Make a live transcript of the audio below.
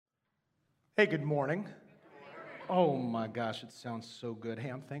Hey, good morning. Oh my gosh, it sounds so good. Hey,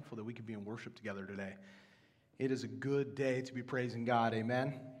 I'm thankful that we could be in worship together today. It is a good day to be praising God.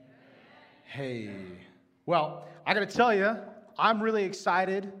 Amen. Hey. Well, I got to tell you, I'm really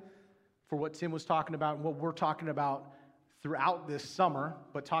excited for what Tim was talking about and what we're talking about throughout this summer,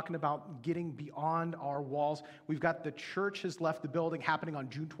 but talking about getting beyond our walls. We've got The Church Has Left the Building happening on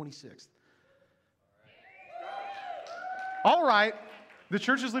June 26th. All right. The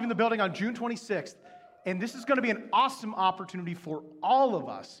church is leaving the building on June 26th, and this is going to be an awesome opportunity for all of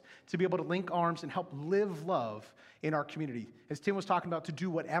us to be able to link arms and help live love in our community. As Tim was talking about, to do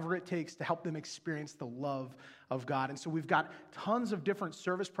whatever it takes to help them experience the love of God. And so we've got tons of different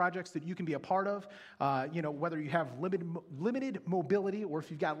service projects that you can be a part of, whether you have limited mobility or if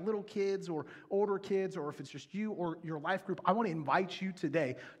you've got little kids or older kids or if it's just you or your life group. I want to invite you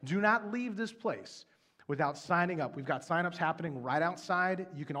today. Do not leave this place without signing up. We've got signups happening right outside.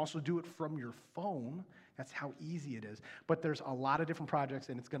 You can also do it from your phone. That's how easy it is. But there's a lot of different projects,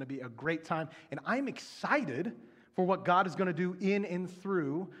 and it's going to be a great time. And I'm excited for what God is going to do in and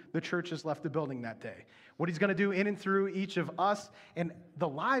through the Church Has Left the Building that day. What he's going to do in and through each of us and the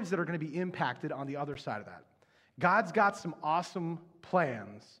lives that are going to be impacted on the other side of that. God's got some awesome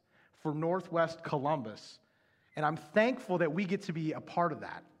plans for Northwest Columbus, and I'm thankful that we get to be a part of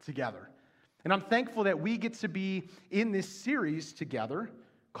that together. And I'm thankful that we get to be in this series together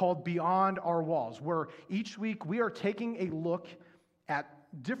called Beyond Our Walls, where each week we are taking a look at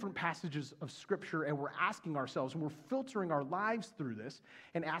different passages of Scripture and we're asking ourselves, and we're filtering our lives through this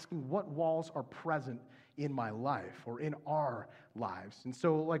and asking what walls are present in my life or in our lives. And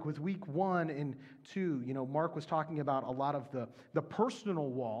so like with week 1 and 2, Mark was talking about a lot of the personal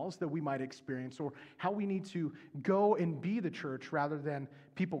walls that we might experience or how we need to go and be the church rather than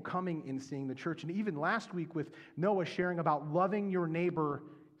people coming and seeing the church. And even last week with Noah sharing about loving your neighbor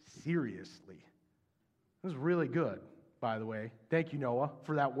seriously. It was really good, by the way. Thank you, Noah,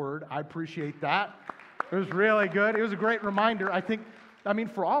 for that word. I appreciate that. It was really good. It was a great reminder,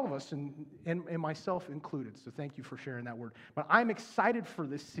 for all of us and myself included. So thank you for sharing that word. But I'm excited for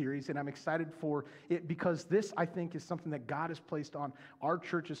this series, and I'm excited for it because this, I think, is something that God has placed on our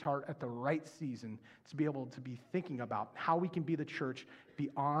church's heart at the right season to be able to be thinking about how we can be the church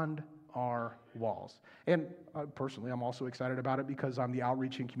beyond our walls. And personally, I'm also excited about it because I'm the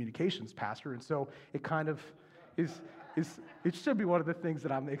outreach and communications pastor, and so it kind of it should be one of the things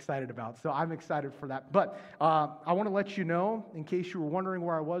that I'm excited about. So I'm excited for that. But I want to let you know, in case you were wondering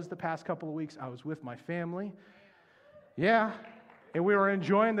where I was the past couple of weeks, I was with my family. Yeah, and we were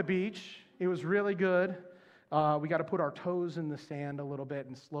enjoying the beach. It was really good. We got to put our toes in the sand a little bit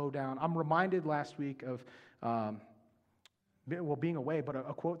and slow down. I'm reminded last week of, being away, but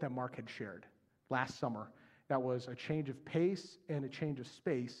a quote that Mark had shared last summer. That was a change of pace and a change of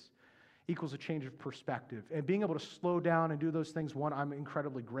space equals a change of perspective. And being able to slow down and do those things, one, I'm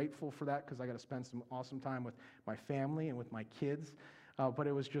incredibly grateful for that because I got to spend some awesome time with my family and with my kids. But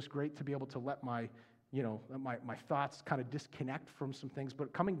it was just great to be able to let my thoughts kind of disconnect from some things,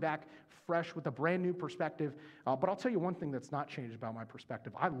 but coming back fresh with a brand new perspective. But I'll tell you one thing that's not changed about my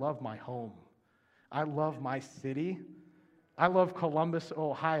perspective. I love my home. I love my city. I love Columbus,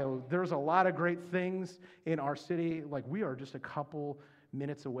 Ohio. There's a lot of great things in our city. Like we are just a couple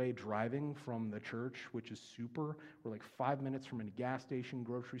minutes away driving from the church, which is super. We're like 5 minutes from any gas station,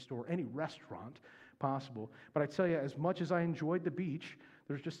 grocery store, any restaurant possible. But I tell you, as much as I enjoyed the beach,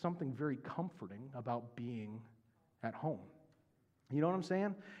 there's just something very comforting about being at home. You know what I'm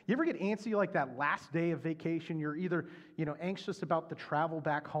saying? You ever get antsy like that last day of vacation? You're either, anxious about the travel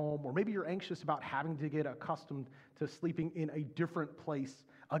back home, or maybe you're anxious about having to get accustomed to sleeping in a different place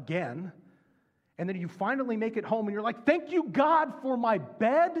again. And then you finally make it home and you're like, thank you, God, for my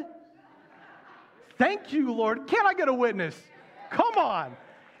bed. Thank you, Lord. Can I get a witness? Come on.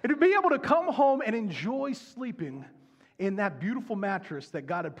 And to be able to come home and enjoy sleeping in that beautiful mattress that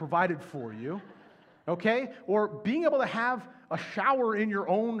God had provided for you, okay? Or being able to have a shower in your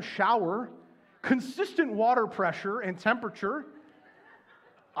own shower, consistent water pressure and temperature.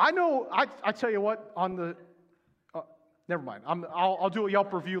 I know, I tell you what, never mind. I'll do a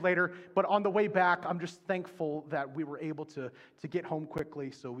Yelp review later, but on the way back, I'm just thankful that we were able to get home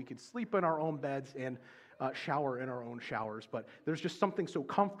quickly so we could sleep in our own beds and shower in our own showers. But there's just something so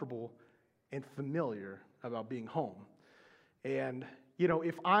comfortable and familiar about being home. And,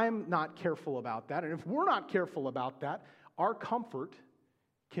 if I'm not careful about that, and if we're not careful about that, our comfort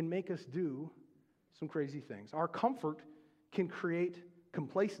can make us do some crazy things. Our comfort can create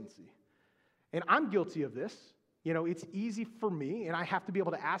complacency. And I'm guilty of this. It's easy for me, and I have to be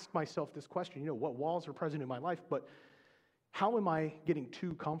able to ask myself this question, what walls are present in my life, but how am I getting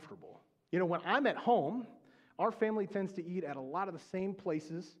too comfortable? When I'm at home, our family tends to eat at a lot of the same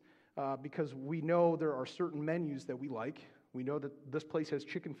places because we know there are certain menus that we like. We know that this place has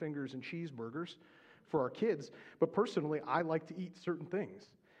chicken fingers and cheeseburgers for our kids, but personally, I like to eat certain things.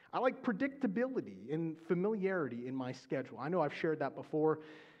 I like predictability and familiarity in my schedule. I know I've shared that before.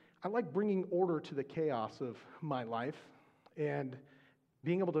 I like bringing order to the chaos of my life, and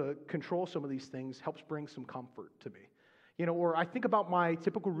being able to control some of these things helps bring some comfort to me. Or I think about my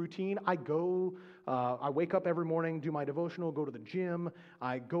typical routine. I wake up every morning, do my devotional, go to the gym.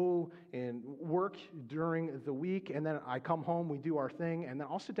 I go and work during the week, and then I come home, we do our thing, and then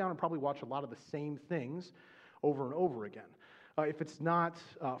I'll sit down and probably watch a lot of the same things over and over again. If it's not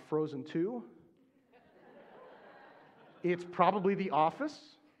Frozen 2, it's probably The Office.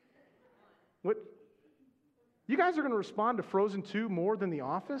 What? You guys are going to respond to Frozen 2 more than The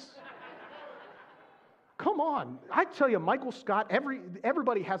Office? Come on. I tell you, Michael Scott,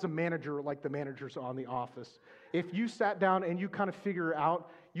 everybody has a manager like the managers on The Office. If you sat down and you kind of figure out,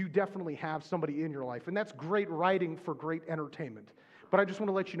 you definitely have somebody in your life. And that's great writing for great entertainment. But I just want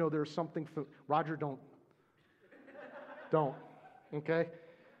to let you know there's something, Roger, don't, okay?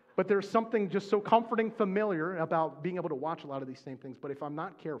 But there's something just so comforting, familiar about being able to watch a lot of these same things. But if I'm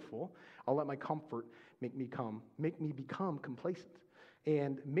not careful, I'll let my comfort make me become complacent.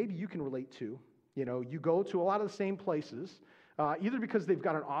 And maybe you can relate to, you go to a lot of the same places, either because they've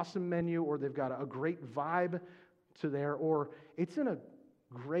got an awesome menu or they've got a great vibe to there, or it's in a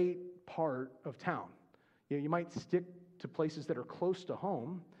great part of town. You might stick to places that are close to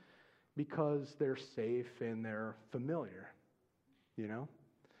home because they're safe and they're familiar,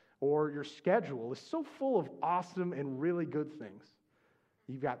 Or your schedule is so full of awesome and really good things.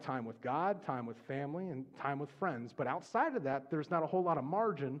 You've got time with God, time with family, and time with friends. But outside of that, there's not a whole lot of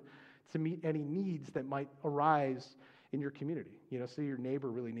margin to meet any needs that might arise in your community. Say your neighbor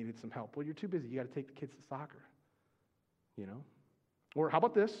really needed some help. Well, you're too busy. You got to take the kids to soccer. Or how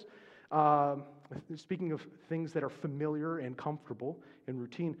about this? Speaking of things that are familiar and comfortable and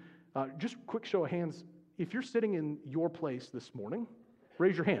routine, just quick show of hands. If you're sitting in your place this morning,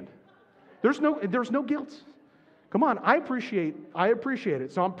 raise your hand. There's no guilt. Come on, I appreciate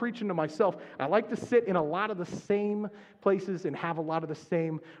it. So I'm preaching to myself. I like to sit in a lot of the same places and have a lot of the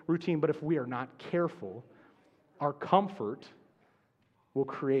same routine, but if we are not careful, our comfort will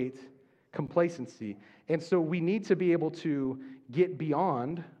create complacency. And so we need to be able to get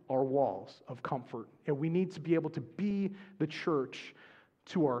beyond our walls of comfort, and we need to be able to be the church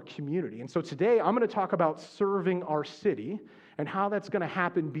to our community. And so today I'm going to talk about serving our city and how that's going to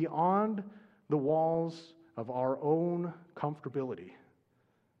happen beyond the walls of our own comfortability.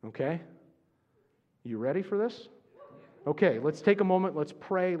 Okay? You ready for this? Okay, let's take a moment, let's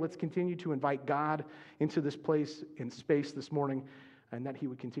pray, let's continue to invite God into this place and space this morning, and that He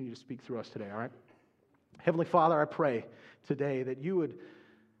would continue to speak through us today, all right? Heavenly Father, I pray today that you would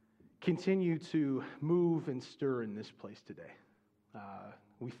continue to move and stir in this place today.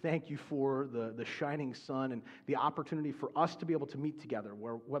 We thank you for the shining sun and the opportunity for us to be able to meet together,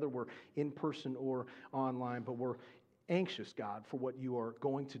 whether we're in person or online, but we're anxious, God, for what you are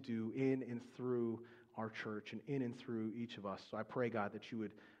going to do in and through our church and in and through each of us. So I pray, God, that you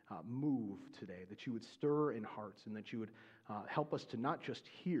would move today, that you would stir in hearts, and that you would help us to not just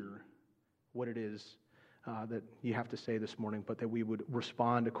hear what it is that you have to say this morning, but that we would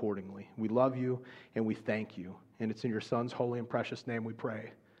respond accordingly. We love you and we thank you. And it's in your Son's holy and precious name we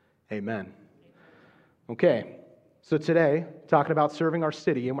pray. Amen. Okay, so today, talking about serving our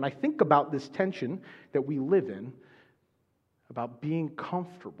city, and when I think about this tension that we live in, about being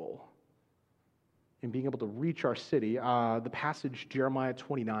comfortable and being able to reach our city, the passage Jeremiah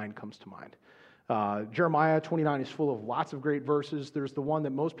 29 comes to mind. Jeremiah 29 is full of lots of great verses. There's the one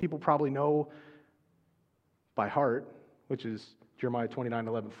that most people probably know by heart, which is Jeremiah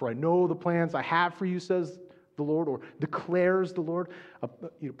 29:11. For I know the plans I have for you, says the Lord, or declares the Lord,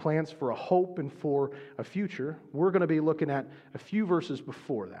 plans for a hope and for a future. We're going to be looking at a few verses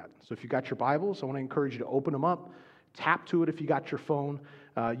before that. So if you got your Bibles, I want to encourage you to open them up, tap to it if you got your phone.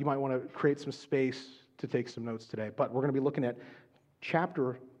 You might want to create some space to take some notes today. But we're going to be looking at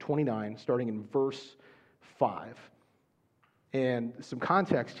chapter 29, starting in verse 5. And some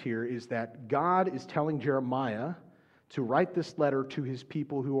context here is that God is telling Jeremiah to write this letter to his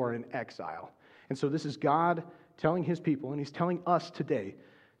people who are in exile. And so this is God telling his people, and he's telling us today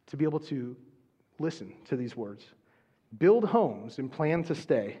to be able to listen to these words. Build homes and plan to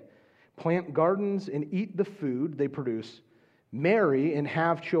stay. Plant gardens and eat the food they produce. Marry and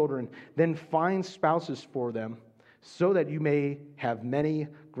have children. Then find spouses for them so that you may have many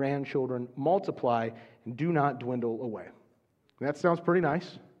grandchildren. Multiply and do not dwindle away. That sounds pretty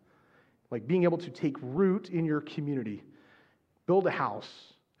nice. like being able to take root in your community, build a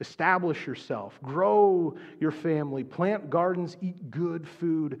house, establish yourself, grow your family, plant gardens, eat good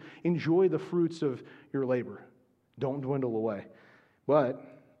food, enjoy the fruits of your labor. Don't dwindle away. But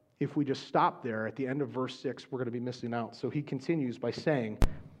if we just stop there at the end of verse 6, we're going to be missing out. So he continues by saying,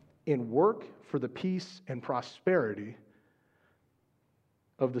 "And work for the peace and prosperity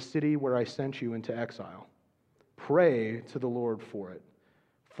of the city where I sent you into exile. Pray to the Lord for it,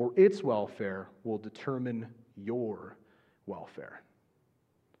 for its welfare will determine your welfare."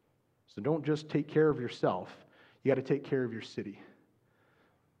 So don't just take care of yourself. You got to take care of your city.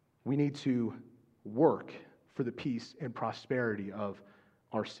 We need to work for the peace and prosperity of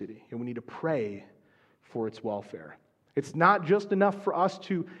our city, and we need to pray for its welfare. It's not just enough for us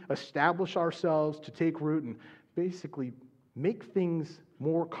to establish ourselves, to take root, and basically make things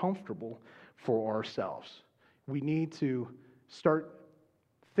more comfortable for ourselves. We need to start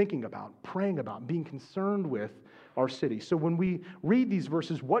thinking about, praying about, being concerned with our city. So when we read these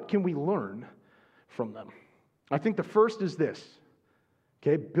verses, what can we learn from them? I think the first is this,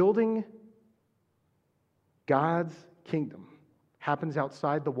 okay? Building God's kingdom happens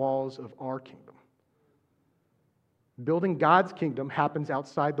outside the walls of our kingdom. Building God's kingdom happens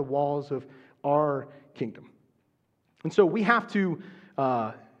outside the walls of our kingdom. And so we have to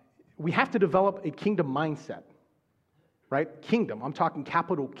develop a kingdom mindset, right? Kingdom, I'm talking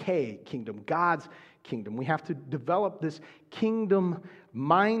capital K kingdom, God's kingdom. We have to develop this kingdom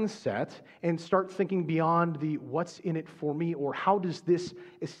mindset and start thinking beyond the what's in it for me, or how does this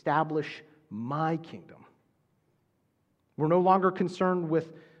establish my kingdom? We're no longer concerned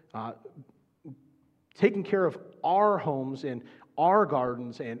with taking care of our homes and our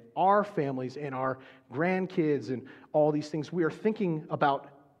gardens and our families and our grandkids and all these things. We are thinking about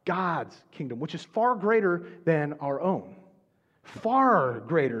God's kingdom, which is far greater than our own. Far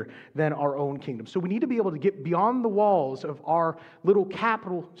greater than our own kingdom. So we need to be able to get beyond the walls of our little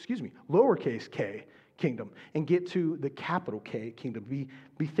lowercase k kingdom and get to the capital K kingdom. Be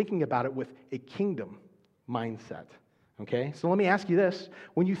thinking about it with a kingdom mindset. Okay? So let me ask you this.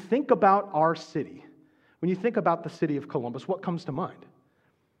 When you think about our city, when you think about the city of Columbus, what comes to mind?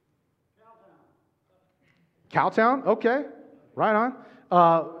 Cowtown? Okay. Right on.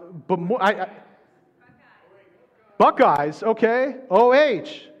 But more, Buckeyes, okay.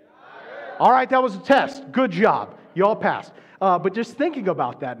 OH. All right, that was a test. Good job. You all passed. But just thinking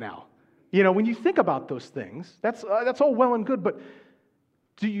about that now, when you think about those things, that's all well and good, but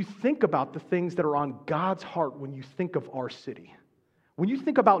do you think about the things that are on God's heart when you think of our city? When you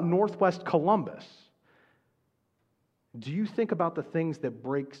think about Northwest Columbus, do you think about the things that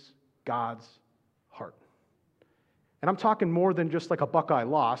breaks God's heart? And I'm talking more than just like a Buckeye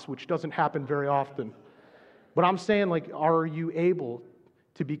loss, which doesn't happen very often. But I'm saying, are you able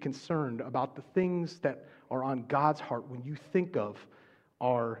to be concerned about the things that are on God's heart when you think of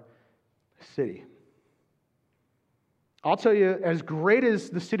our city? I'll tell you, as great as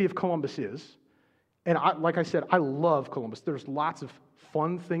the city of Columbus is, and like I said, I love Columbus. There's lots of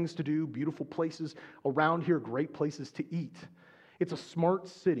fun things to do, beautiful places around here, great places to eat. It's a smart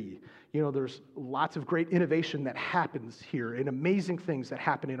city. There's lots of great innovation that happens here and amazing things that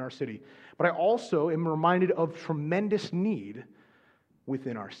happen in our city. But I also am reminded of tremendous need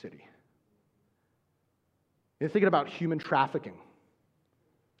within our city. And thinking about human trafficking,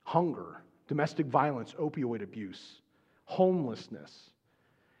 hunger, domestic violence, opioid abuse, homelessness.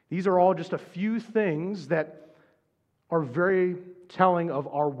 These are all just a few things that are very telling of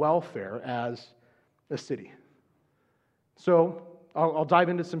our welfare as a city. So I'll dive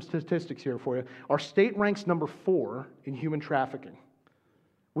into some statistics here for you. Our state ranks number 4 in human trafficking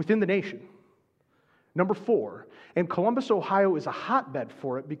within the nation. Number 4. And Columbus, Ohio is a hotbed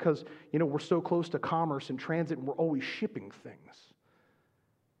for it because, we're so close to commerce and transit and we're always shipping things.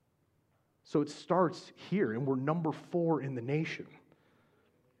 So it starts here, and we're number 4 in the nation.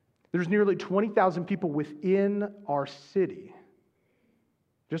 There's nearly 20,000 people within our city,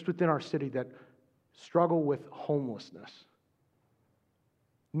 just within our city, that struggle with homelessness.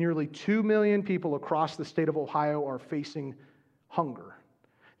 Nearly 2 million people across the state of Ohio are facing hunger.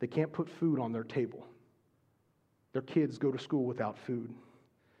 They can't put food on their table. Their kids go to school without food.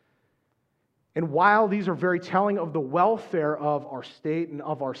 And while these are very telling of the welfare of our state and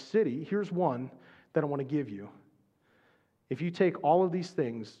of our city, here's one that I want to give you. If you take all of these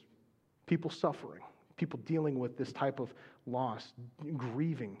things, people suffering, people dealing with this type of loss,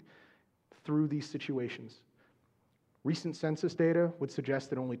 grieving through these situations, recent census data would suggest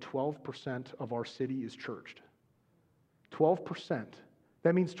that only 12% of our city is churched. 12%.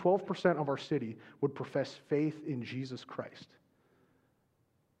 That means 12% of our city would profess faith in Jesus Christ.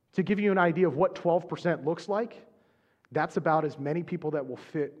 To give you an idea of what 12% looks like, that's about as many people that will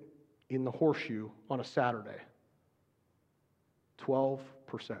fit in the horseshoe on a Saturday. 12%.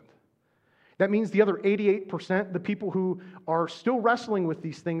 That means the other 88%, the people who are still wrestling with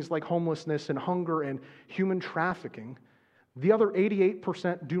these things like homelessness and hunger and human trafficking, the other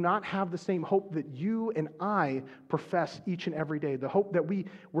 88% do not have the same hope that you and I profess each and every day, the hope that we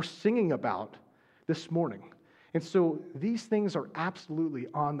were singing about this morning. And so these things are absolutely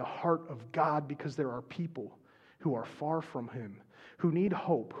on the heart of God because there are people who are far from Him, who need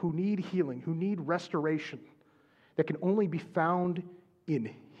hope, who need healing, who need restoration that can only be found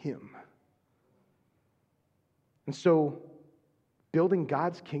in Him. And so building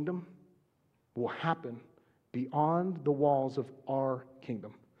God's kingdom will happen beyond the walls of our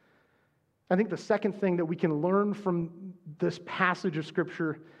kingdom. I think the second thing that we can learn from this passage of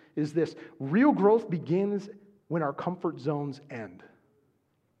Scripture is this: real growth begins when our comfort zones end.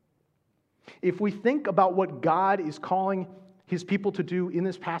 If we think about what God is calling His people to do in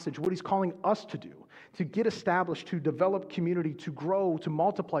this passage, what He's calling us to do, to get established, to develop community, to grow, to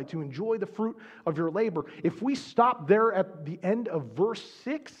multiply, to enjoy the fruit of your labor, if we stop there at the end of verse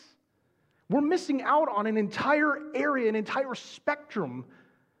 6, we're missing out on an entire area, an entire spectrum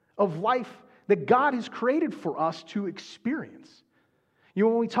of life that God has created for us to experience. You know,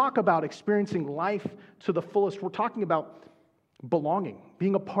 when we talk about experiencing life to the fullest, we're talking about belonging,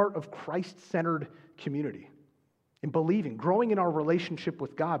 being a part of Christ-centered community, and believing, growing in our relationship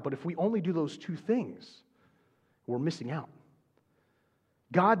with God. But if we only do those two things, we're missing out.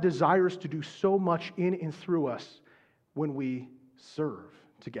 God desires to do so much in and through us when we serve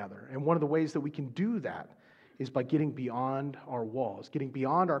together. And one of the ways that we can do that is by getting beyond our walls, getting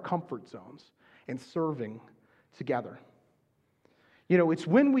beyond our comfort zones, and serving together. You know, it's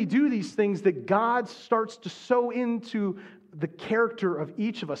when we do these things that God starts to sow into the character of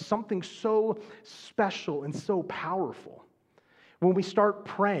each of us something so special and so powerful. When we start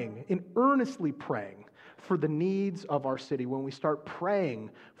praying and earnestly praying for the needs of our city, when we start praying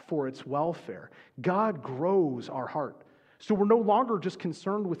for its welfare, God grows our heart. So we're no longer just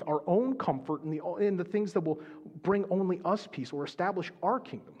concerned with our own comfort and the things that will bring only us peace or establish our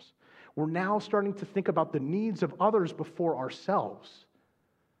kingdoms. We're now starting to think about the needs of others before ourselves.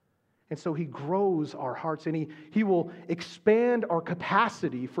 And so He grows our hearts, and He will expand our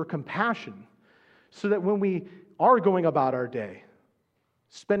capacity for compassion so that when we are going about our day,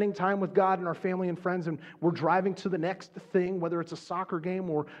 spending time with God and our family and friends, and we're driving to the next thing, whether it's a soccer game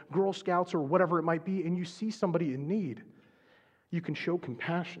or Girl Scouts or whatever it might be, and you see somebody in need, you can show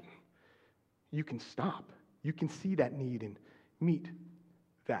compassion. You can stop. You can see that need and meet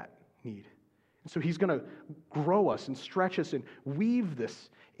that need. And so He's going to grow us and stretch us and weave this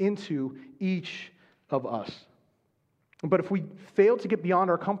into each of us. But if we fail to get beyond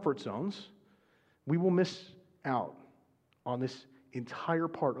our comfort zones, we will miss out on this entire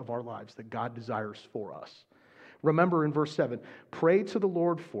part of our lives that God desires for us. Remember in verse 7, pray to the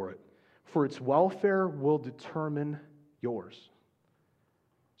Lord for it, for its welfare will determine yours.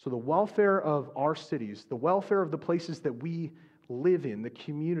 So the welfare of our cities, the welfare of the places that we live in, the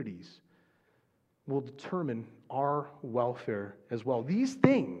communities, will determine our welfare as well. These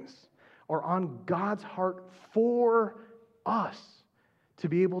things are on God's heart for us to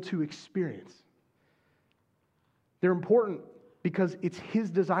be able to experience. They're important because it's His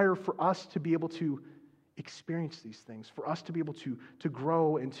desire for us to be able to experience these things, for us to be able to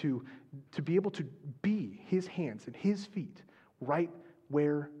grow and to be able to be His hands and His feet right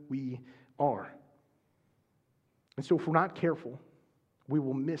where we are. And so if we're not careful, we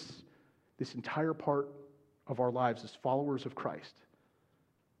will miss this entire part of our lives as followers of Christ.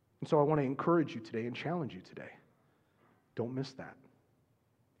 And so I want to encourage you today and challenge you today. Don't miss that.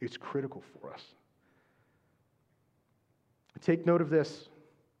 It's critical for us. Take note of this.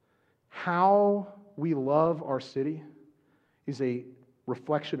 How we love our city is a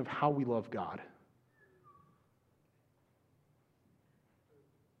reflection of how we love God.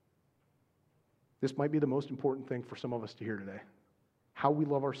 This might be the most important thing for some of us to hear today. How we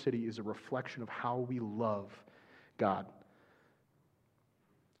love our city is a reflection of how we love God.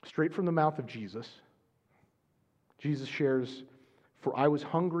 Straight from the mouth of Jesus, Jesus shares, "For I was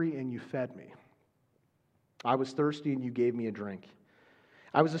hungry and you fed me. I was thirsty and you gave me a drink.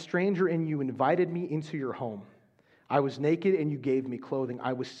 I was a stranger and you invited me into your home. I was naked and you gave me clothing.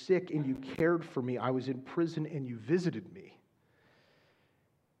 I was sick and you cared for me. I was in prison and you visited me."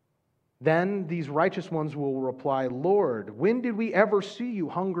 Then these righteous ones will reply, "Lord, when did we ever see you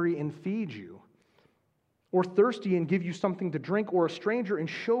hungry and feed you? Or thirsty and give you something to drink? Or a stranger and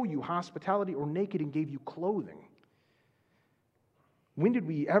show you hospitality? Or naked and gave you clothing?" when did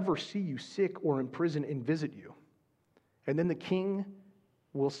we ever see you sick or in prison and visit you?" And then the king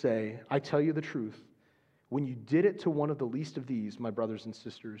will say, "I tell you the truth. When you did it to one of the least of these, my brothers and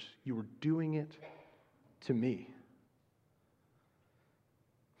sisters, you were doing it to me."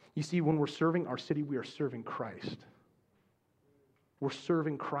 You see, when we're serving our city, we are serving Christ. We're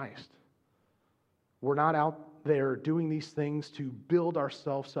serving Christ. We're not out there doing these things to build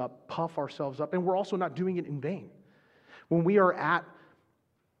ourselves up, puff ourselves up, and we're also not doing it in vain. When we are at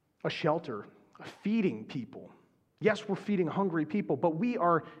a shelter, feeding people, yes, we're feeding hungry people, but we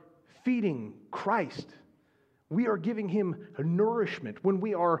are feeding Christ. We are giving him nourishment. When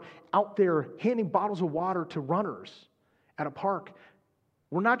we are out there handing bottles of water to runners at a park,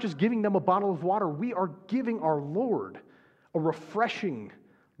 we're not just giving them a bottle of water, we are giving our Lord a refreshing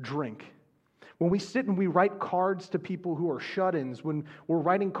drink. When we sit and we write cards to people who are shut-ins, when we're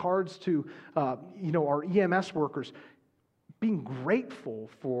writing cards to our EMS workers, being grateful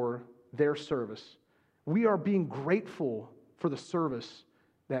for their service, we are being grateful for the service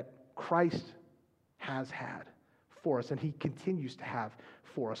that Christ has had for us and he continues to have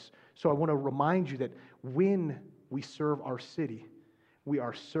for us. So I want to remind you that when we serve our city, we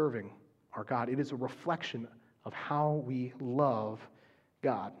are serving our God. It is a reflection of how we love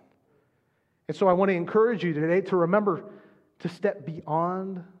God. And so I want to encourage you today to remember to step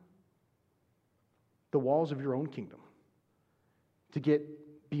beyond the walls of your own kingdom, to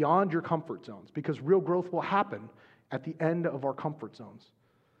get beyond your comfort zones, because real growth will happen at the end of our comfort zones.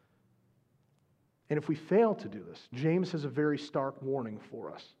 And if we fail to do this, James has a very stark warning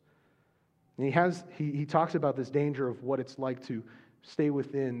for us. And he talks about this danger of what it's like to stay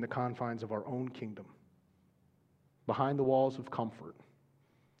within the confines of our own kingdom, behind the walls of comfort.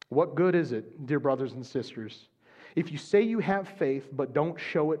 What good is it, dear brothers and sisters, if you say you have faith but don't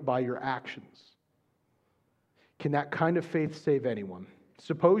show it by your actions? Can that kind of faith save anyone?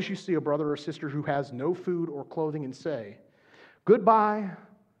 Suppose you see a brother or sister who has no food or clothing and say, "Goodbye,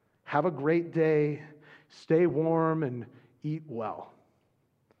 have a great day, stay warm and eat well."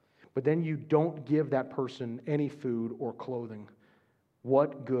 But then you don't give that person any food or clothing.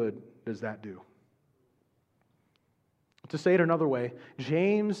 What good does that do? To say it another way,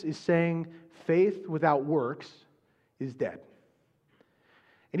 James is saying faith without works is dead.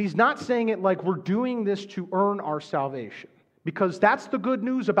 And he's not saying it like we're doing this to earn our salvation, because that's the good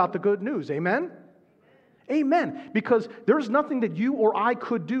news about the good news. Amen? Amen. Because there's nothing that you or I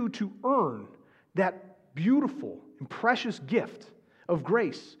could do to earn that beautiful and precious gift of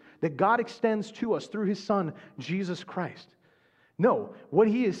grace that God extends to us through his Son, Jesus Christ. No, what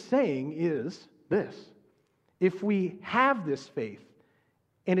he is saying is this: if we have this faith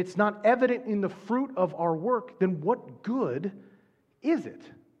and it's not evident in the fruit of our work, then what good is it?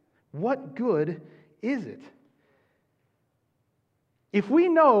 What good is it? If we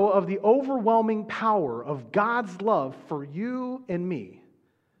know of the overwhelming power of God's love for you and me,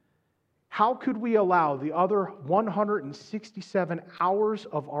 how could we allow the other 167 hours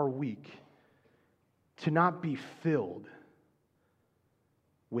of our week to not be filled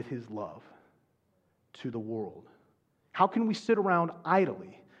with his love to the world? How can we sit around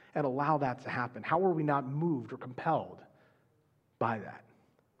idly and allow that to happen? How are we not moved or compelled by that?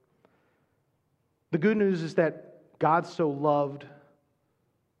 The good news is that God so loved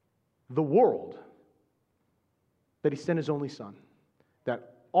the world that he sent his only Son,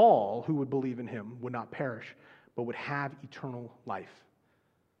 that all who would believe in him would not perish, but would have eternal life.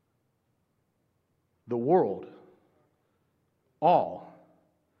 The world, all.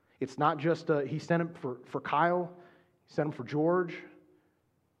 It's not just he sent him for Kyle, he sent him for George,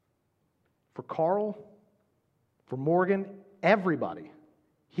 for Carl, for Morgan, everybody.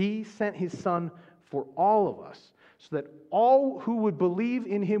 He sent his Son for all of us, so that all who would believe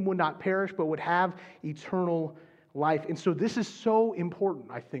in him would not perish, but would have eternal life. And so this is so important,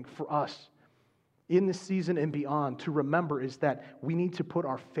 I think, for us in this season and beyond to remember, is that we need to put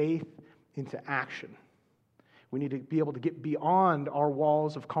our faith into action. We need to be able to get beyond our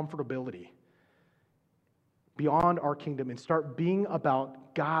walls of comfortability, beyond our kingdom, and start being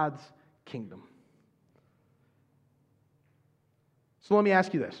about God's kingdom. So let me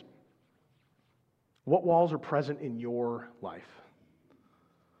ask you this. What walls are present in your life?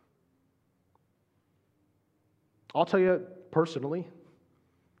 I'll tell you personally,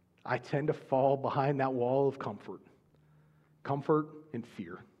 I tend to fall behind that wall of comfort. Comfort and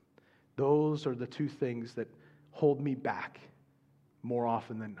fear. Those are the two things that hold me back more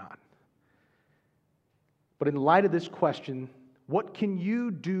often than not. But in light of this question, what can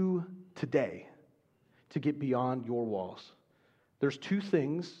you do today to get beyond your walls? There's two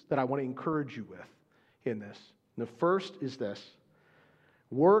things that I want to encourage you with in this. And the first is this: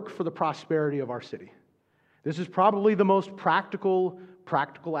 Work for the prosperity of our city. This is probably the most practical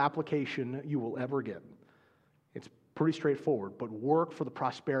application you will ever get. It's pretty straightforward, but work for the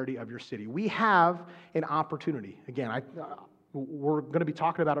prosperity of your city. We have an opportunity. Again, we're going to be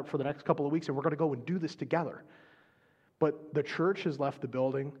talking about it for the next couple of weeks, and we're going to go and do this together. But the church has left the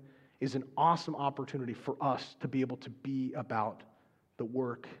building is an awesome opportunity for us to be able to be about the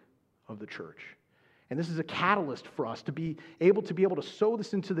work of the church. And this is a catalyst for us to be able to sow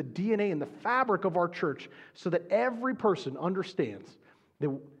this into the DNA and the fabric of our church so that every person understands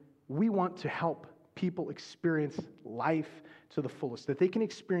that we want to help people experience life to the fullest, that they can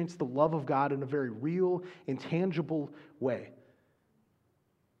experience the love of God in a very real and tangible way.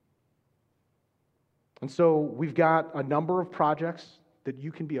 And so we've got a number of projects that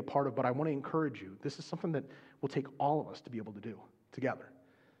you can be a part of, but I want to encourage you. This is something that will take all of us to be able to do together,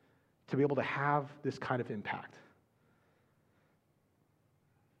 to be able to have this kind of impact.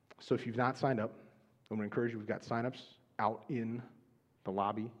 So if you've not signed up, I'm going to encourage you. We've got signups out in the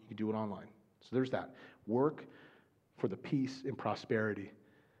lobby. You can do it online. So there's that. Work for the peace and prosperity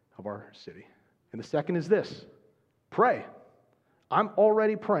of our city. And the second is this: pray. I'm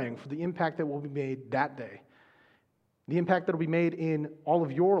already praying for the impact that will be made that day, the impact that will be made in all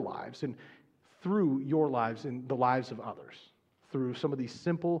of your lives and through your lives and the lives of others, through some of these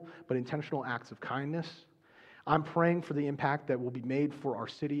simple but intentional acts of kindness. I'm praying for the impact that will be made for our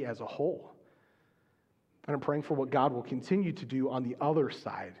city as a whole. And I'm praying for what God will continue to do on the other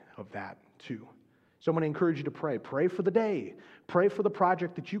side of that too. So I'm going to encourage you to pray. Pray for the day. Pray for the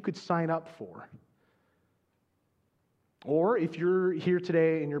project that you could sign up for. Or if you're here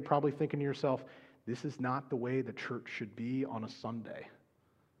today and you're probably thinking to yourself, this is not the way the church should be on a Sunday.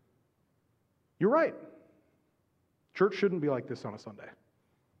 You're right. Church shouldn't be like this on a Sunday.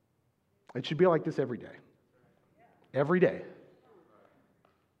 It should be like this every day. Every day.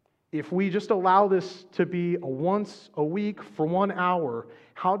 If we just allow this to be a once a week for 1 hour,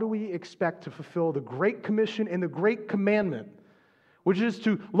 how do we expect to fulfill the Great Commission and the Great Commandment, which is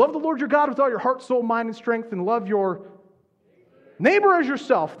to love the Lord your God with all your heart, soul, mind, and strength, and love your neighbor as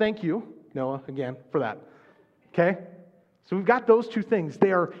yourself? Thank you, Noah, again, for that. Okay? So we've got those two things.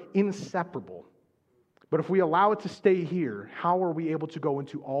 They are inseparable. But if we allow it to stay here, how are we able to go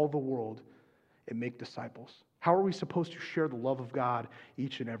into all the world and make disciples? How are we supposed to share the love of God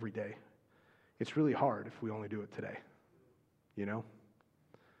each and every day? It's really hard if we only do it today, you know?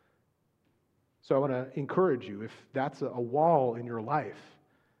 So I want to encourage you, if that's a wall in your life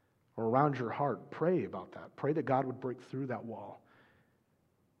or around your heart, pray about that. Pray that God would break through that wall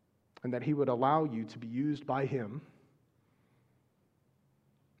and that He would allow you to be used by Him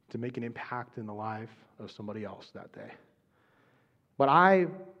to make an impact in the life of somebody else that day. But I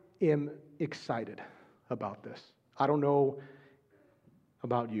am excited about this. I don't know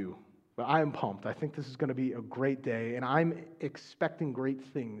about you, but I am pumped. I think this is going to be a great day, and I'm expecting great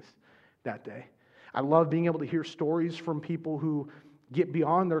things that day. I love being able to hear stories from people who get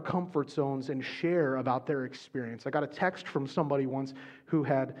beyond their comfort zones and share about their experience. I got a text from somebody once who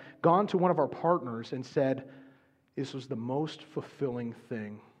had gone to one of our partners and said, this was the most fulfilling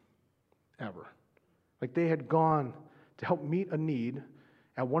thing ever. Like they had gone to help meet a need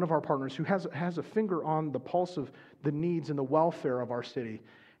at one of our partners who has a finger on the pulse of the needs and the welfare of our city.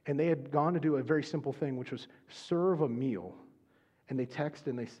 And they had gone to do a very simple thing, which was serve a meal. And they texted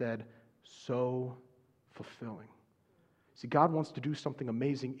and they said, so fulfilling. See, God wants to do something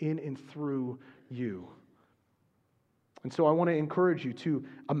amazing in and through you. And so I want to encourage you to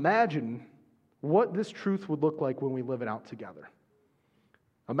imagine what this truth would look like when we live it out together.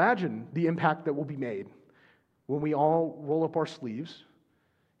 Imagine the impact that will be made when we all roll up our sleeves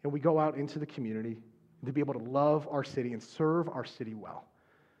and we go out into the community to be able to love our city and serve our city well.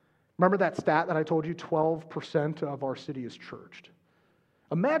 Remember that stat that I told you, 12% of our city is churched.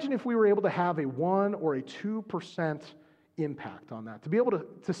 Imagine if we were able to have a 1 or a 2% impact on that, to be able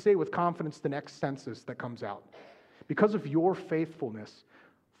to say with confidence the next census that comes out. Because of your faithfulness,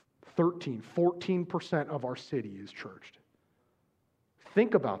 14% of our city is churched.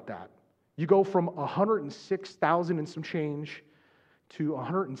 Think about that. You go from 106,000 and some change to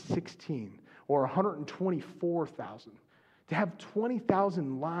 116 or 124,000. To have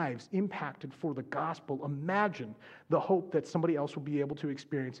 20,000 lives impacted for the gospel, imagine the hope that somebody else will be able to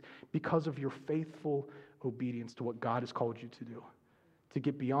experience because of your faithful obedience to what God has called you to do. To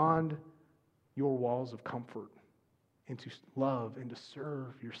get beyond your walls of comfort and to love and to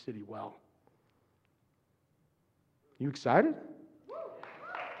serve your city well. You excited?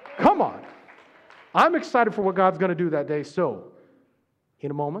 Come on. I'm excited for what God's going to do that day. So, in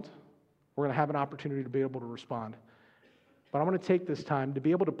a moment, we're going to have an opportunity to be able to respond. But I'm going to take this time to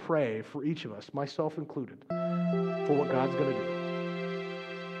be able to pray for each of us, myself included, for what God's going to do.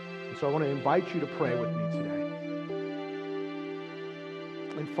 And so I want to invite you to pray with me today.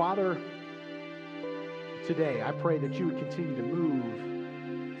 And Father, today I pray that you would continue to move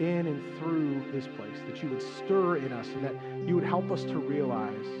in and through this place, that you would stir in us, and that you would help us to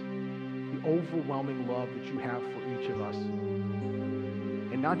realize the overwhelming love that you have for each of us.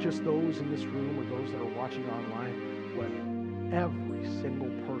 And not just those in this room or those that are watching online, but every single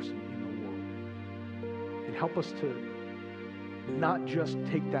person in the world. And help us to not just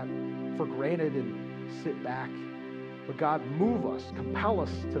take that for granted and sit back, but God, move us, compel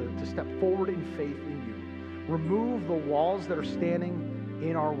us to step forward in faith in you. Remove the walls that are standing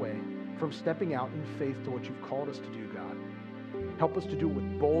in our way from stepping out in faith to what you've called us to do, God. Help us to do it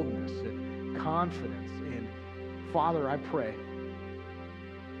with boldness and confidence. And Father, I pray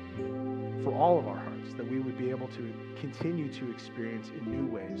for all of our hearts that we would be able to continue to experience in new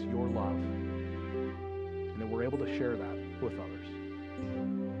ways your love, and that we're able to share that with others.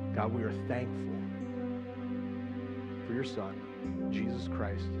 God, we are thankful for your Son, Jesus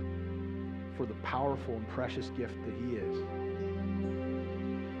Christ, for the powerful and precious gift that he is.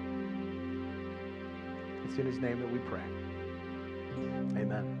 It's in his name that we pray.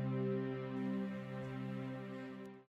 Amen.